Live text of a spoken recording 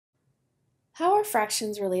How are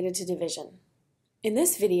fractions related to division? In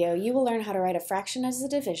this video, you will learn how to write a fraction as a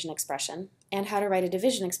division expression and how to write a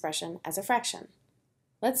division expression as a fraction.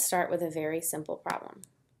 Let's start with a very simple problem.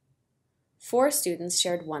 4 students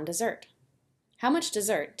shared one dessert. How much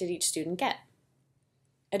dessert did each student get?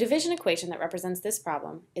 A division equation that represents this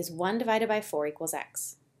problem is 1 divided by 4 equals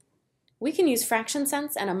x. We can use fraction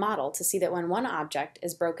sense and a model to see that when one object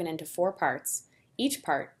is broken into 4 parts, each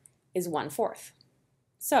part is 1/4.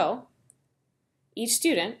 So, each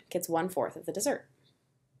student gets 1/4 of the dessert.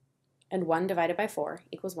 And 1 divided by 4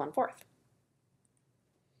 equals 1/4.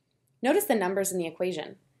 Notice the numbers in the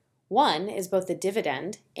equation. 1 is both the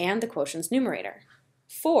dividend and the quotient's numerator.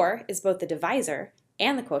 4 is both the divisor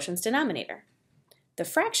and the quotient's denominator. The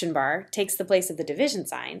fraction bar takes the place of the division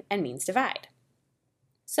sign and means divide.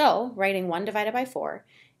 So, writing 1 divided by 4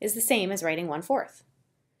 is the same as writing 1/4.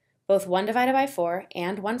 Both 1 divided by 4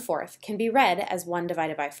 and 1/4 can be read as 1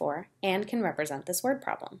 divided by 4 and can represent this word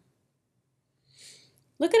problem.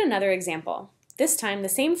 Look at another example. This time, the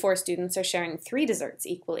same 4 students are sharing 3 desserts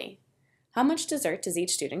equally. How much dessert does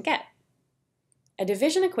each student get? A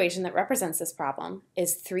division equation that represents this problem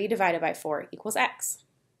is 3 divided by 4 equals x.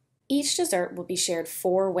 Each dessert will be shared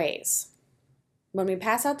 4 ways. When we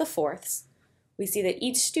pass out the fourths, we see that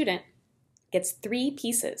each student gets 3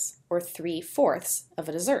 pieces, or 3/4 of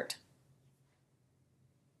a dessert.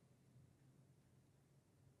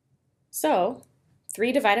 So,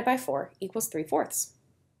 3 divided by 4 equals 3/4.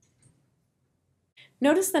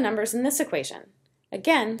 Notice the numbers in this equation.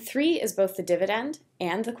 Again, 3 is both the dividend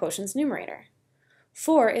and the quotient's numerator.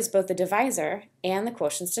 4 is both the divisor and the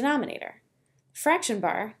quotient's denominator. Fraction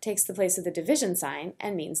bar takes the place of the division sign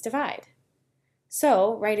and means divide.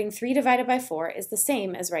 So, writing 3 divided by 4 is the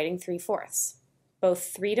same as writing 3/4. Both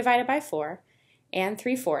 3 divided by 4 and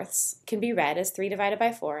 3/4 can be read as 3 divided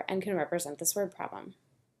by 4 and can represent this word problem.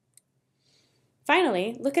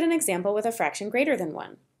 Finally, look at an example with a fraction greater than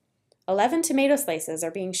 1. 11 tomato slices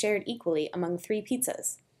are being shared equally among 3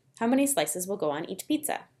 pizzas. How many slices will go on each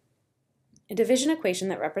pizza? A division equation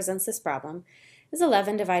that represents this problem is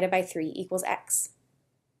 11 divided by 3 equals x.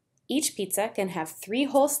 Each pizza can have 3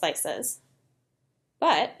 whole slices,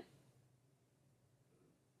 but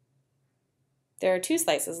there are 2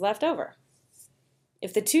 slices left over.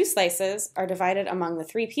 If the 2 slices are divided among the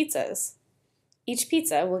 3 pizzas, each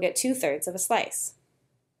pizza will get 2/3 of a slice.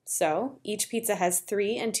 So, each pizza has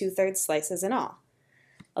 3 2/3 slices in all.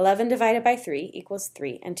 11 divided by 3 equals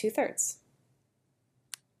 3 2/3.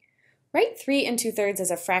 Write 3 2/3 as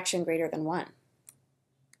a fraction greater than 1.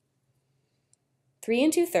 3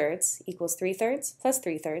 2/3 equals 3/3 plus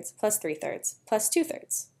 3/3 plus 3/3 plus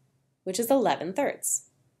 2/3, which is 11/3.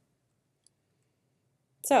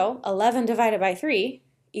 So, 11 divided by 3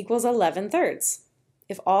 equals 11/3.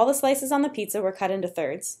 If all the slices on the pizza were cut into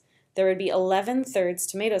thirds, there would be 11/3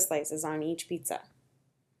 tomato slices on each pizza.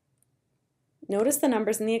 Notice the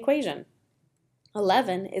numbers in the equation.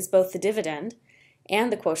 11 is both the dividend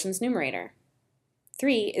and the quotient's numerator.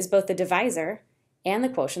 3 is both the divisor and the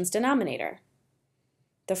quotient's denominator.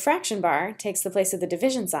 The fraction bar takes the place of the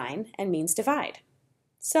division sign and means divide.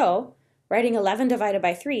 So, writing 11 divided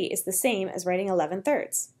by 3 is the same as writing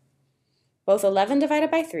 11/3. Both 11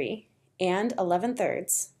 divided by 3 and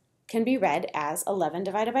 11/3 can be read as 11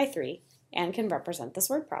 divided by 3 and can represent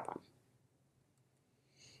this word problem.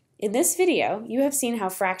 In this video, you have seen how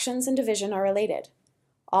fractions and division are related.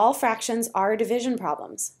 All fractions are division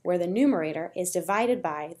problems, where the numerator is divided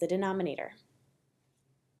by the denominator.